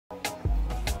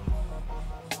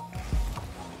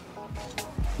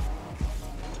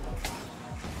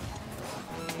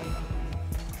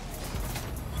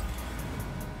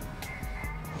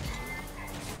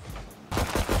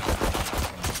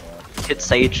hit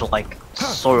Sage like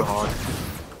so hard.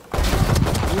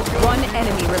 One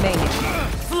enemy remaining.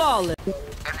 Flawless.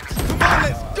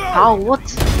 How? What?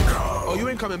 Oh, you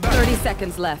ain't coming back. 30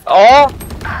 seconds left. Oh!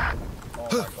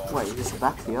 Wait, you just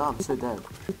back the arm, so dead.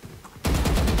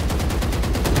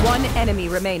 One enemy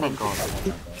remaining. God.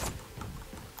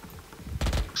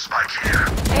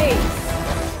 Ace.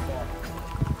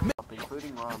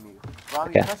 Including Rami. Rami,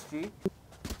 Okay. press G.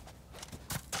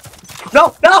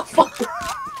 No! No! Fuck!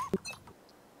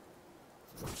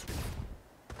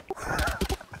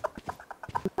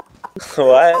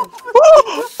 What?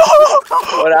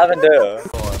 What happened to?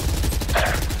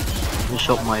 You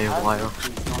shot my wire.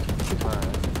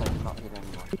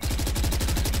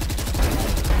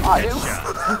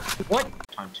 What?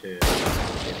 Time to.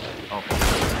 Oh.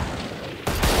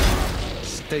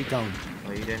 Stay down.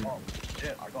 Oh, you didn't.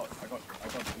 Yeah, I got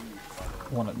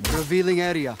One at me. Revealing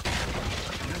area.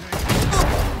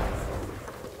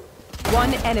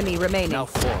 One enemy remaining. Now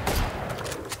 4.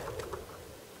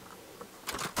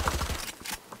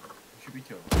 should be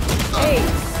killed. Ace.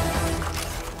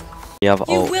 You have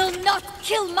You ult. will not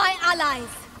kill my allies.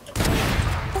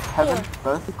 Heaven,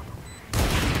 both.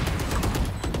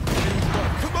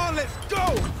 Come on, let's go!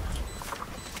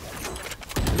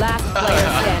 Last player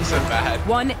standing. So bad.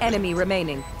 One enemy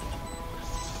remaining.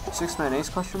 6-man ace,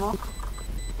 question mark?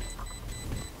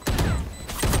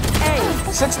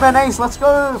 Ace. 6-man ace, let's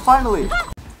go, finally!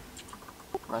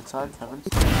 Right side, Heaven.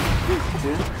 2.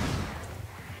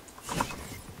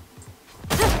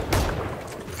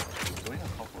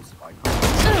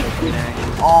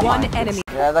 Oh One my. enemy.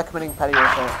 Yeah, they're committing petty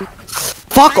also.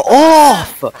 Fuck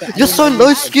off! You're so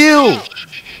low skill!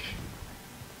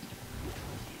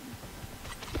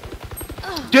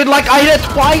 Dude, like I hit it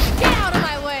twice! Get out of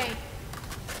my way.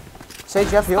 Sage,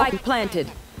 you have heal? Spike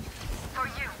planted.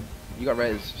 You got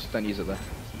res, just don't use it there.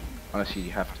 Unless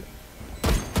you have to.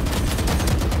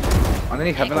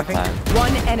 Underneath heaven, I think.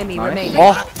 One enemy Nice. remaining.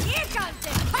 Oh! Here comes the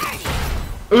party.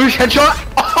 Oosh, headshot!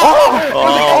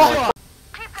 Oh!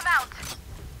 Keep them out.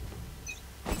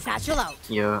 Satchel out.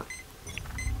 Yeah.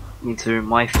 Me too,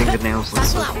 my fingernails are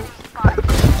so. Satchel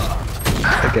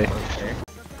out. Okay.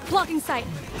 Blocking sight.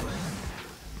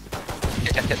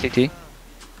 CT.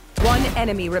 One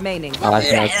enemy remaining. Oh,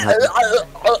 that's nice.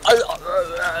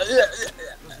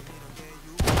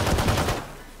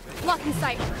 Blocking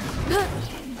sight.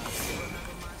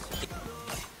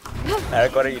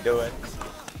 Eric, what are you doing?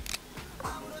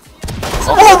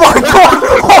 Oh my god!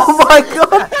 Oh my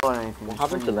god! What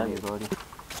happened to Lenny?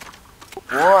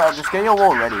 Wall, just get your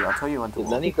wall ready, I'll tell you when to Did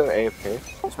wall. Lenny go AFK?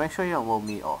 Just make sure your wall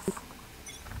meet off.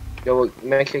 Yo, well,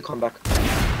 make sure you come back.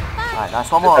 Alright,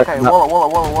 nice, one more, okay,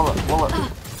 wall it.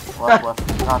 Left.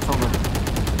 Nah, it's all good.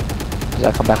 Does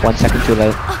that come back 1 second too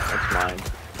late? That's mine.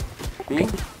 B?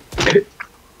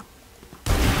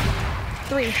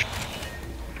 3.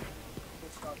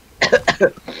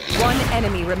 One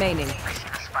enemy remaining.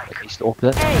 He stalked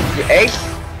it. Ace. Ace?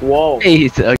 Whoa.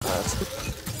 Ace.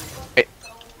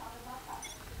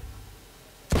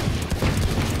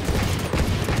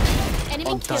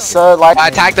 Enemy killed. So, like...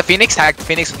 Tag the Phoenix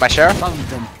with my sheriff.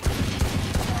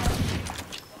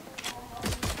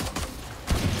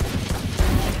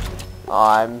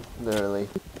 I'm literally...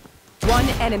 One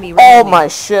enemy Oh remaining. my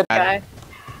shit!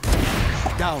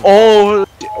 Down. Oh,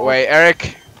 wait,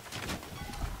 Eric.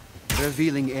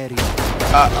 Revealing area.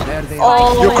 There they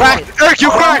Oh, You cracked! Eric, you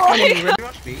cracked! Enemy re-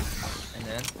 And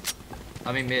then,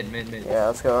 I mean mid. Yeah,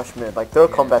 let's go rush mid. Like, throw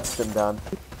combat stim down.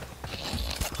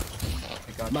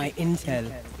 My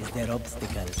intel is their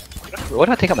obstacle. What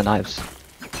do I take out my knives?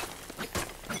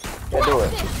 Yeah, do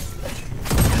it.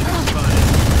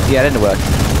 Yeah, that didn't work.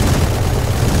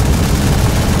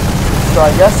 So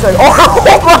I guess I... Oh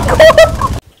my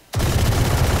god!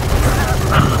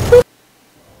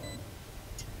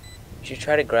 You should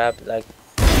try to grab, like...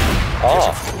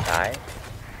 Oh, die.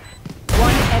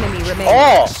 One enemy remaining.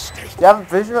 Oh! Do you have a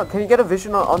vision? Can you get a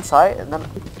vision on site and then...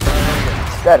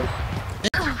 Dead.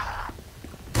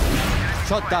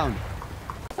 Shot down.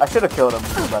 I should have killed him.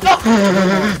 But...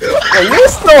 yeah, you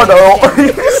stole the orb.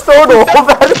 You stole the orb.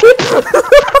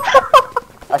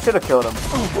 I should have killed him.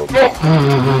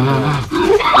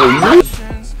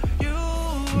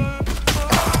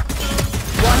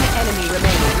 One enemy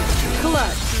remaining.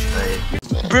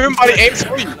 Clutch. Boom, buddy, aims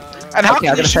for you. And how Okay,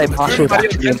 I'm gonna say Marshall is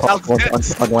actually impossible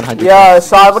on 100. Yeah,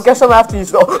 so I guess I'm gonna have to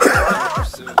use the...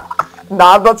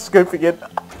 Nah, I'm not scoping it.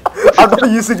 I'm not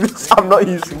using this. I'm not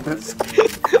using this.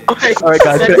 Alright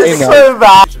guys, good aim It's now. so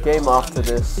bad. Game after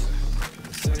this.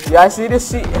 Yeah, I see this.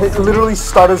 See, it literally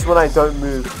stutters when I don't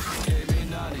move.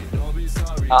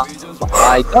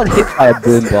 I got hit by a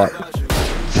boom bot.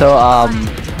 So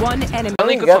One enemy.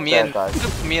 Only I good get for me that, and guys. good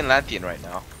for me and Lantian right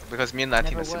now because me and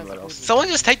Lantian are similar levels. Someone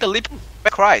just take the leap.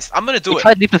 Christ, I'm gonna do You it.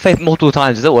 tried leap of faith multiple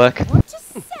times. Does it work? What to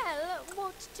sell,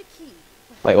 what to keep.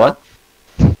 Wait, what?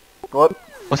 What?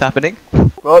 What's happening?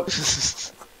 What?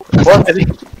 What?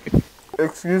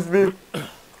 Excuse me?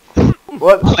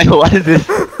 What? Wait, what is this?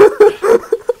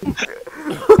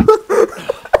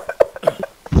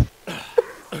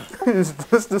 He's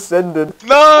just descended.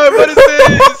 No, what is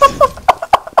this?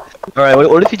 Alright,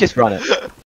 what if you just run it?